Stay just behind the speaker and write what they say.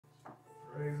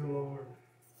Praise the Lord.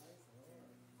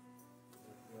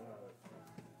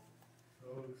 So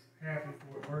happy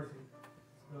for what mercy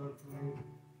has done for me.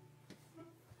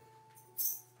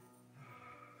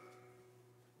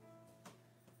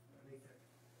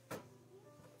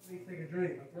 I need to take a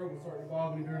drink. My throat was starting to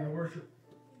bother me during the worship.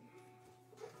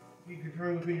 You can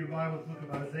turn with me your Bible to the book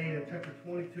of Isaiah, chapter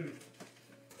 22.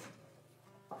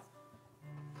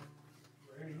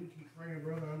 Randy, you keep praying,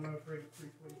 brother. I'm not afraid to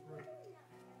preach when you pray.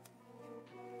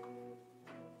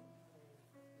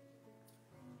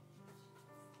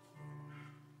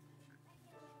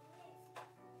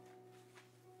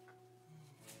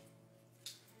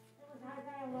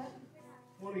 Isaiah what?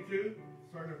 22,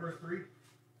 starting at verse 3.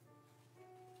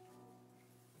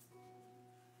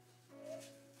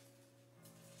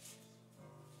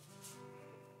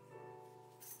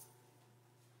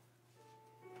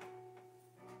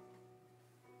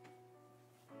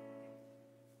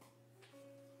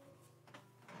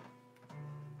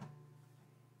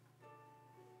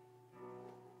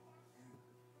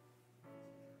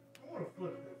 I want to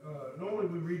flip it. Normally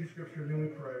we read the scripture, then we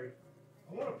pray.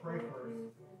 I want to pray first.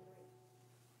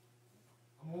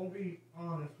 I'm going to be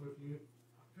honest with you.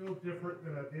 I feel different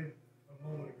than I did a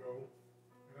moment ago.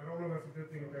 And I don't know if that's a good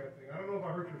thing or a bad thing. I don't know if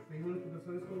I hurt your feelings for the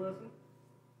Sunday school lesson.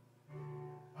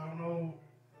 I don't know.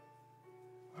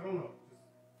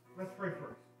 Just let's pray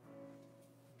first.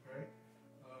 Okay?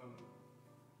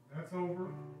 That's over.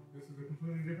 This is a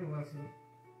completely different lesson.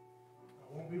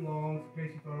 I won't be long. In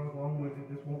case you thought I was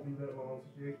long-winded, this won't be that long. So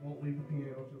Jake won't leave the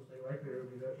piano. She'll stay right there.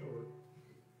 It'll be that short.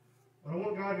 But I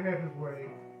want God to have His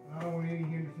way. I don't want any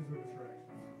hindrances or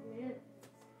distractions. Amen.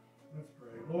 Let's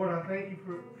pray. Lord, I thank you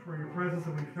for your presence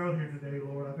that we felt here today,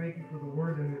 Lord. I thank you for the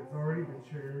word that has already been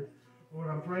shared. Lord,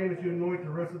 I'm praying that you anoint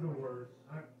the rest of the word.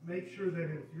 Make sure that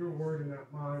it's your word and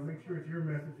not mine. Make sure it's your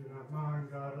message and not mine,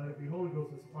 God. Let it be Holy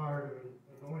Ghost inspired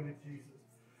and anointed, Jesus.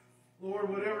 Lord,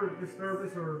 whatever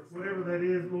disturbance or whatever that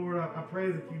is, Lord, I pray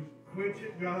that you quench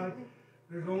it, God.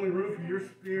 There's only room for your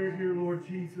spirit here, Lord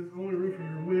Jesus. Only room for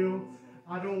your will.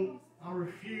 I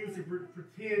refuse to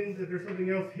pretend that there's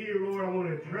something else here, Lord. I want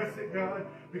to address it, God,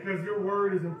 because your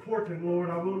word is important,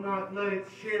 Lord. I will not let it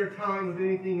share time with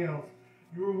anything else.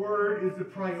 Your word is the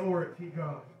priority,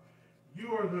 God.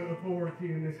 You are the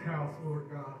authority in this house,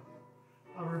 Lord God.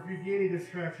 I rebuke any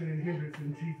distraction and hindrance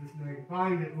in Jesus' name.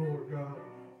 Bind it, Lord God.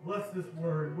 Bless this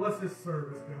word. Bless this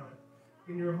service, God.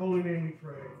 In your holy name we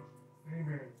pray.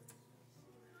 Amen.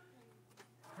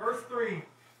 Verse 3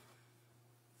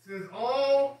 says,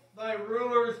 all thy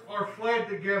rulers are fled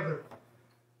together.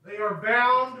 They are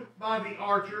bound by the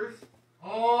archers.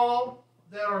 All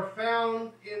that are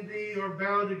found in thee are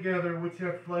bound together, which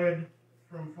have fled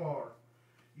from far.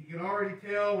 You can already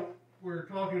tell we're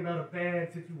talking about a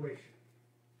bad situation.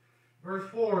 Verse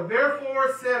 4,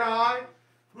 therefore said I,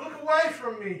 look away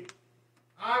from me.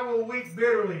 I will weep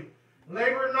bitterly.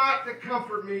 Labor not to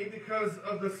comfort me because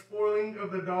of the spoiling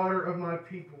of the daughter of my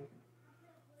people.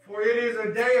 For it is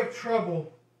a day of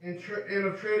trouble and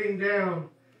of treading down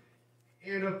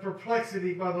and of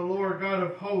perplexity by the Lord God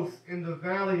of hosts in the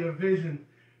valley of vision,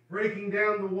 breaking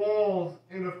down the walls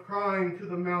and of crying to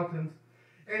the mountains.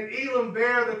 And Elam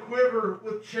bare the quiver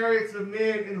with chariots of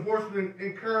men and horsemen,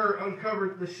 and Ker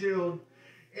uncovered the shield.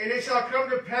 And it shall come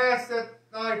to pass that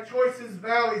thy choicest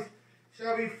valleys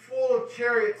shall be full of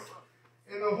chariots,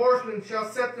 and the horsemen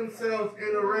shall set themselves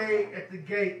in array at the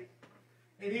gate.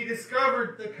 And he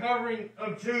discovered the covering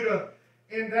of Judah,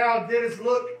 and thou didst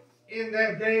look in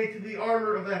that day to the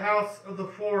armor of the house of the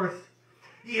forest.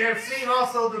 Ye have seen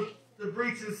also the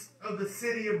breaches of the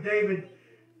city of David,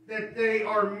 that they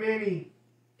are many.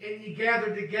 And ye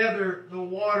gathered together the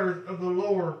waters of the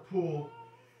lower pool.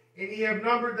 And ye have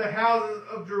numbered the houses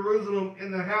of Jerusalem,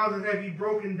 and the houses have ye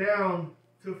broken down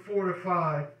to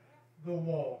fortify the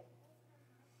wall.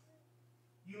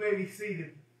 You may be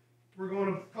seated. We're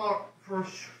going to talk for a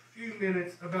few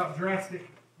minutes about drastic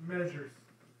measures.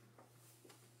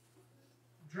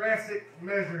 Drastic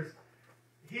measures.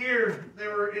 Here, they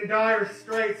were in dire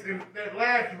straits, and that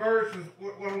last verse is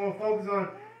what I'm going to focus on.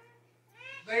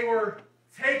 They were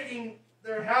taking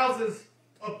their houses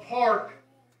apart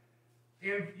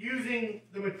and using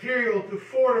the material to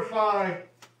fortify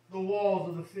the walls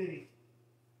of the city.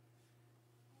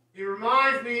 It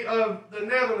reminds me of the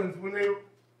Netherlands when they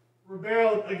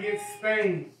rebelled against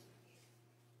Spain.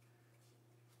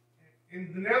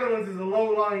 And the Netherlands is a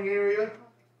low-lying area,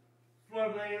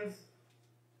 floodlands.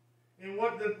 And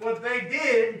what they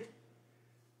did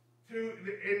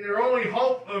in their only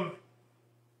hope of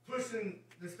pushing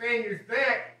the Spaniards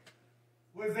back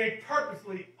was they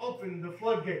purposely opened the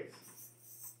floodgates.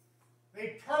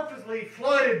 They purposely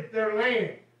flooded their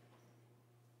land.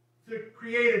 to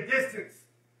create a distance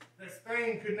that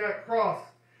Spain could not cross.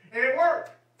 And it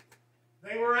worked.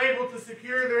 They were able to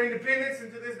secure their independence,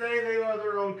 and to this day they are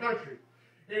their own country.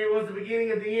 And it was the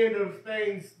beginning of the end of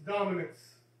Spain's dominance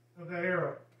of that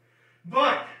era.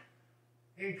 But,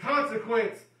 in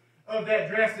consequence of that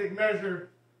drastic measure,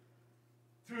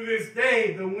 to this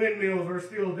day the windmills are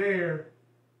still there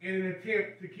in an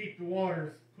attempt to keep the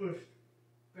waters pushed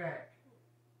back.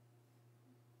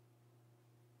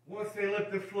 Once they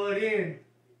let the flood in,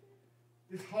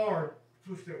 it's hard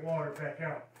to push that water back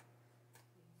out.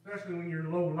 Especially when you're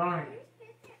low-lying.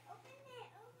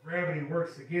 Gravity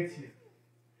works against you.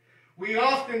 We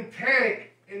often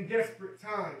panic in desperate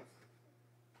times.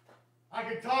 I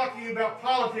could talk to you about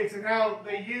politics and how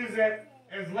they use that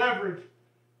as leverage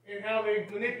and how they've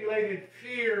manipulated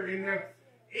fear and have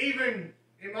even,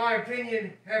 in my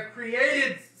opinion, have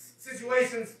created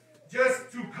situations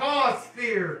just to cause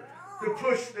fear to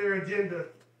push their agenda.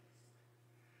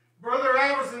 Brother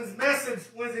Alverson's message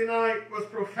Wednesday night was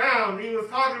profound. He was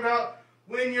talking about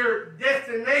when your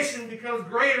destination becomes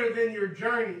greater than your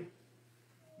journey.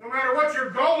 No matter what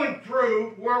you're going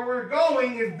through, where we're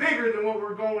going is bigger than what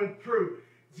we're going through.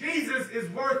 Jesus is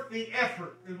worth the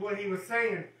effort, is what he was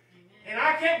saying. And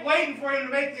I kept waiting for him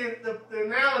to make the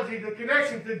analogy, the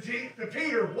connection to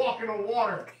Peter walking on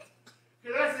water.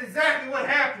 Because that's exactly what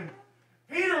happened.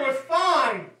 Peter was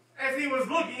fine as he was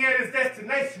looking at his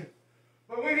destination.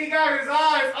 But when he got his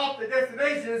eyes off the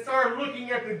destination and started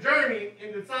looking at the journey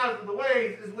and the size of the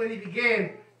waves is when he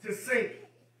began to sink.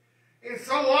 And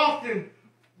so often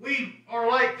we are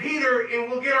like Peter and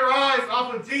we'll get our eyes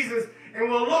off of Jesus and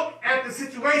we'll look at the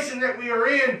situation that we are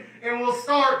in and we'll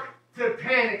start to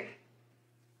panic.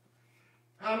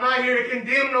 I'm not here to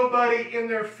condemn nobody in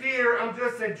their fear. I'm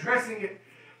just addressing it.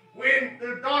 When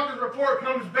the doctor's report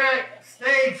comes back,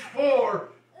 stage 4,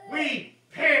 we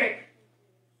panic.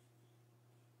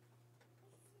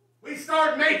 We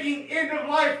start making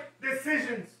end-of-life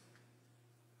decisions.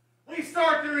 We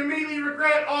start to immediately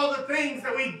regret all the things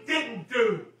that we didn't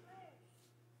do.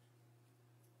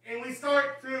 And we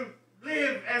start to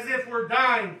live as if we're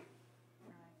dying.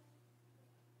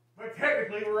 But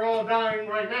technically, we're all dying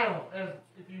right now, as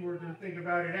if you were to think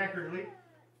about it accurately.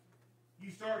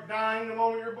 You start dying the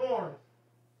moment you're born.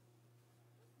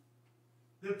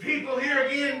 The people here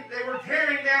again, they were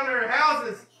tearing down their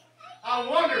houses. I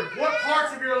wonder, what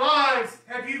parts of your lives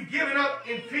have you given up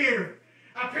in fear?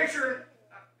 I picture,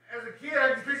 as a kid,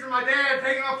 I just picture my dad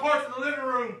taking off parts of the living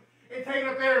room and taking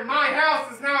up there. My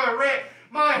house is now a wreck.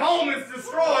 My home is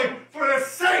destroyed for the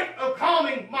sake of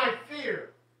calming my fear.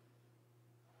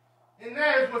 And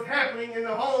that is what's happening in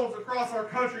the homes across our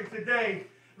country today.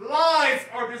 Lives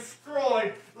are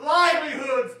destroyed.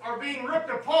 Livelihoods are being ripped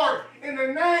apart in the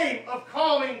name of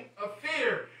calming of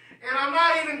fear. And I'm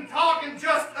not even talking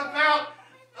just about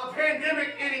a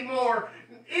pandemic anymore.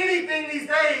 Anything these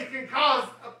days can cause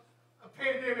a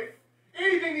pandemic.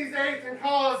 Anything these days can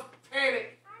cause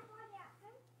panic.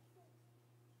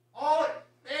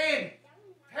 And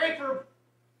paper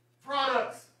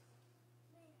products.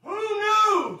 Who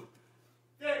knew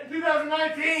that in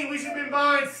 2019 we should have been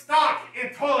buying stock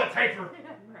in toilet paper?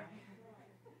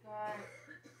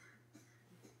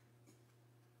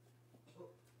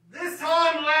 This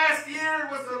time last year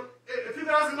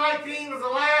 2019 was the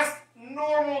last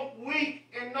normal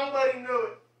week and nobody knew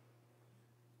it.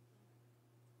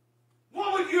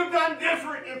 What would you have done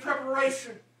different in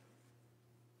preparation?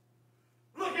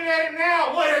 Looking at it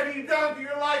now, what have you done to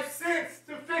your life since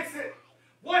to fix it?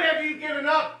 What have you given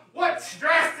up? What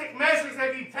drastic measures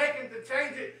have you taken to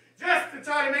change it just to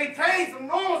try to maintain some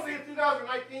normalcy in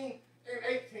 2019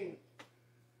 and 18?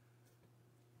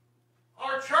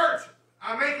 Our church,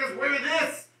 I make us wear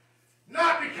this,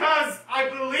 not because I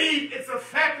believe it's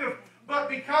effective, but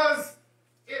because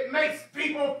it makes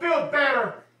people feel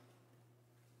better.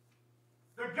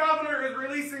 The governor is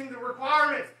releasing the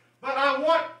requirements, but I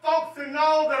want folks to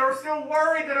know that are still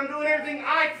worried that I'm doing everything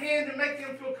I can to make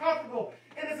them feel comfortable.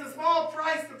 And it's a small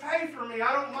price to pay for me.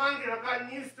 I don't mind it. I've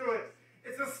gotten used to it.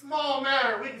 It's a small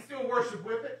matter. We can still worship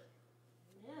with it.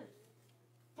 Amen.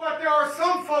 But there are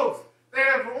some folks that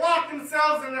have locked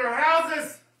themselves in their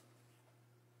houses.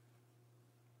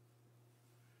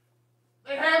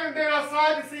 They haven't been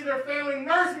outside to see their family.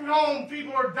 Nursing home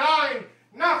people are dying,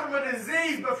 not from a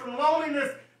disease, but from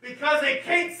loneliness because they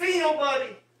can't see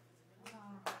nobody.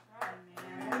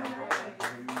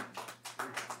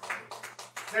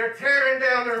 They're tearing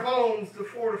down their homes to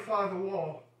fortify the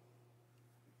wall.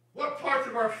 What parts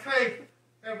of our faith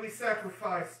have we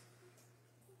sacrificed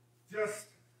just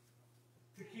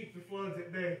to keep the floods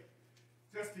at bay?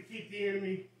 Just to keep the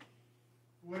enemy,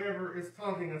 whatever is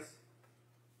taunting us,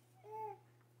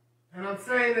 And I'm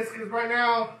saying this because right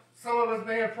now, some of us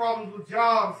may have problems with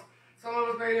jobs. Some of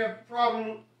us may have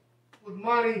problems with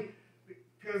money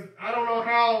because I don't know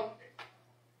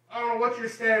what your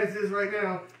status is right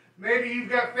now. Maybe you've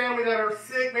got family that are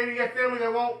sick. Maybe you got family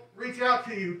that won't reach out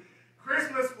to you.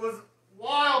 Christmas was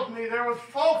wild to me. There was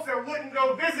folks that wouldn't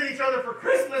go visit each other for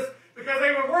Christmas because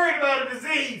they were worried about a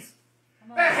disease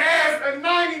that has a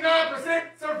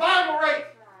 99% survival rate.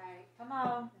 Come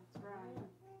on. That's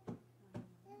right.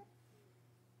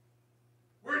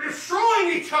 We're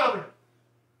destroying each other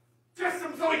just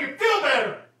so we can feel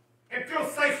better and feel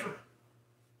safer.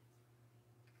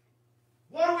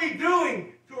 What are we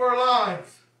doing to our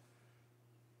lives?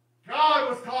 God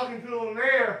was talking to them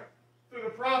there through the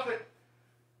prophet,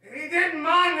 and he didn't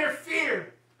mind their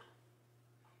fear.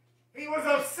 He was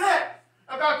upset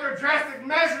about their drastic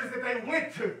measures that they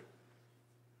went to.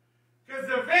 Because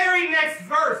the very next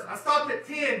verse, I stopped at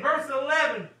 10, verse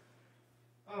 11.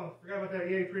 Oh, forgot about that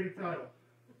yay pretty title.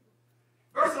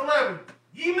 Verse 11.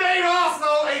 Ye made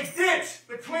also a ditch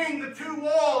between the two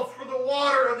walls for the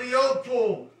water of the old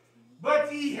pool,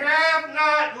 but ye have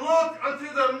not looked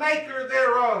unto the maker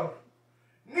thereof,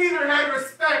 neither had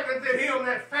respect unto him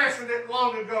that fashioned it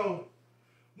long ago.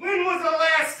 When was the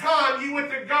last time you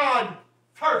went to God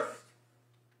first?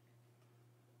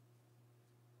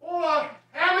 Or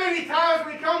how many times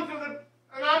we come to the,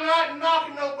 and I'm not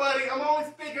knocking nobody, I'm only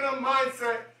speaking of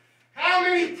mindset. How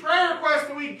many prayer requests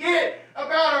do we get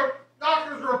about our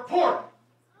doctor's report?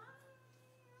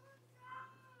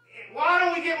 Why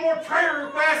don't we get more prayer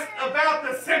requests about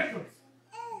the symptoms?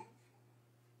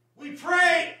 We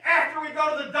pray after we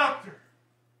go to the doctor.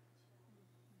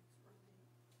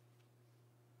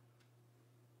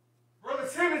 Brother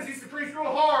Simmons used to preach real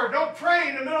hard. Don't pray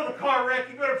in the middle of the car wreck.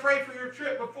 You better pray for your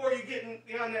trip before you get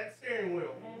behind that steering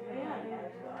wheel.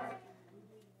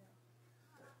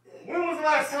 When was the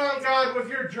last time God was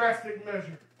your drastic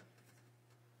measure?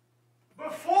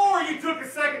 Before you took a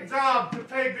second job to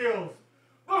pay bills.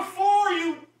 Before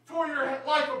you tore your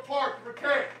life apart to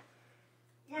protect.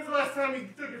 When's the last time you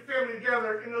took your family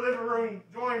together in the living room,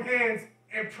 joined hands,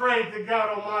 and prayed to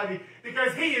God Almighty?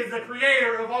 Because He is the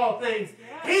creator of all things.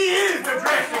 He is the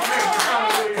drastic measure.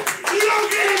 Hallelujah. You don't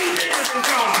get any bigger than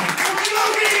God. You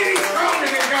don't get any stronger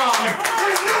than God.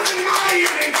 There's nothing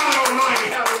mightier than God Almighty.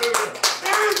 Hallelujah.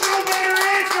 There is no better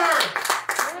answer.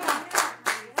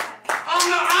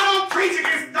 I don't preach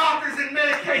against doctors and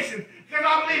medication because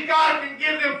I believe God can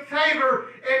give them favor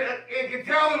and can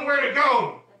tell them where to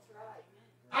go.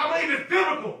 I believe it's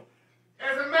biblical.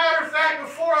 As a matter of fact,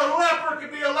 before a leper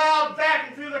could be allowed back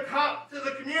into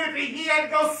the community, he had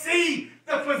to go see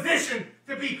the physician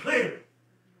to be cleared.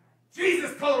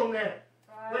 Jesus told him that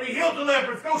when he healed the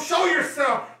lepers. Go show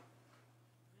yourself.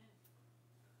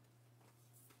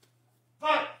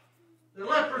 But the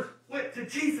lepers went to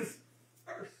Jesus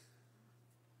first.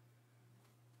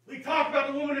 We talked about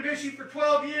the woman of issue for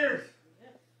 12 years.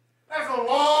 That's a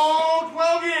long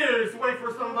 12 years to wait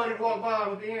for somebody to walk by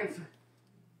with the answer.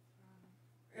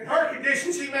 In her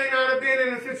condition, she may not have been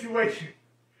in a situation.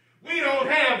 We don't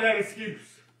have that excuse.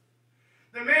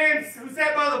 The man who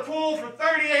sat by the pool for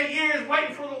 38 years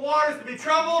waiting for the waters to be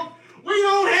troubled, we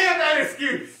don't have that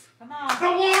excuse. Come on.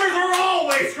 The waters are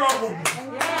always troubled.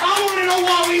 I want to know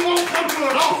why we won't come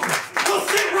to an altar. We'll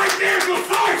sit right there and feel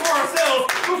sorry for ourselves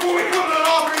before we come to an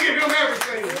altar and give Him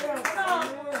everything.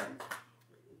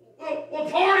 We'll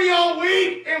party all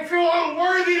week and feel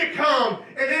unworthy to come.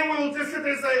 And then we'll just sit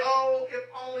there and say, oh, if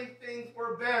only things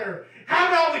were better. How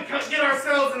about we get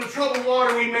ourselves in the troubled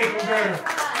water, we make them better?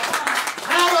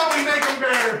 How about we make them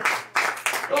better?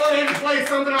 Go ahead and play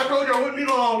something I told you I wouldn't be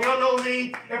long. Y'all know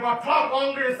me. If I talk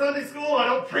longer in Sunday school, I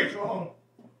don't preach long.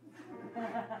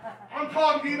 I'm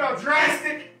talking to you about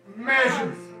drastic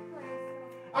measures.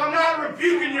 I'm not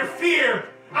rebuking your fear.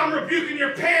 I'm rebuking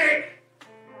your panic.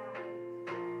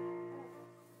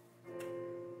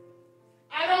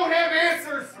 I don't have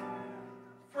answers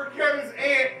for Kevin's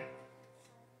aunt.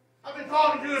 I've been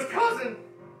talking to his cousin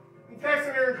and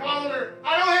texting her and calling her.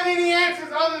 I don't have any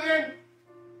answers other than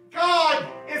God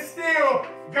is still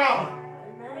God.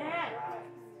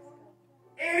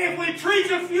 And if we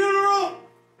preach a funeral,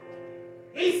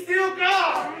 He's still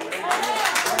God. You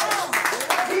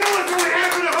know what's going to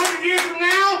happen 100 years from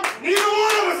now? Neither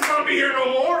one of us is going to be here no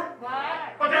more.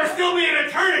 But there'll still be an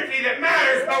eternity that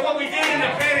matters by what we did in the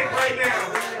panic right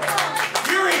now.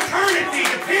 Your eternity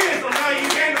depends on how you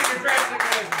handle your drastic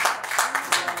measures.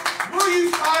 Will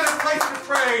you find a place to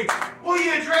pray? Will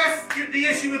you address the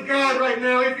issue with God right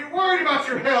now? If you're worried about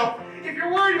your health, if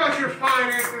you're worried about your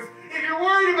finances, if you're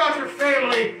worried about your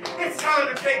family, it's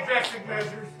time to take drastic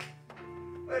measures.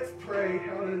 Let's pray.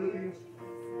 Hallelujah.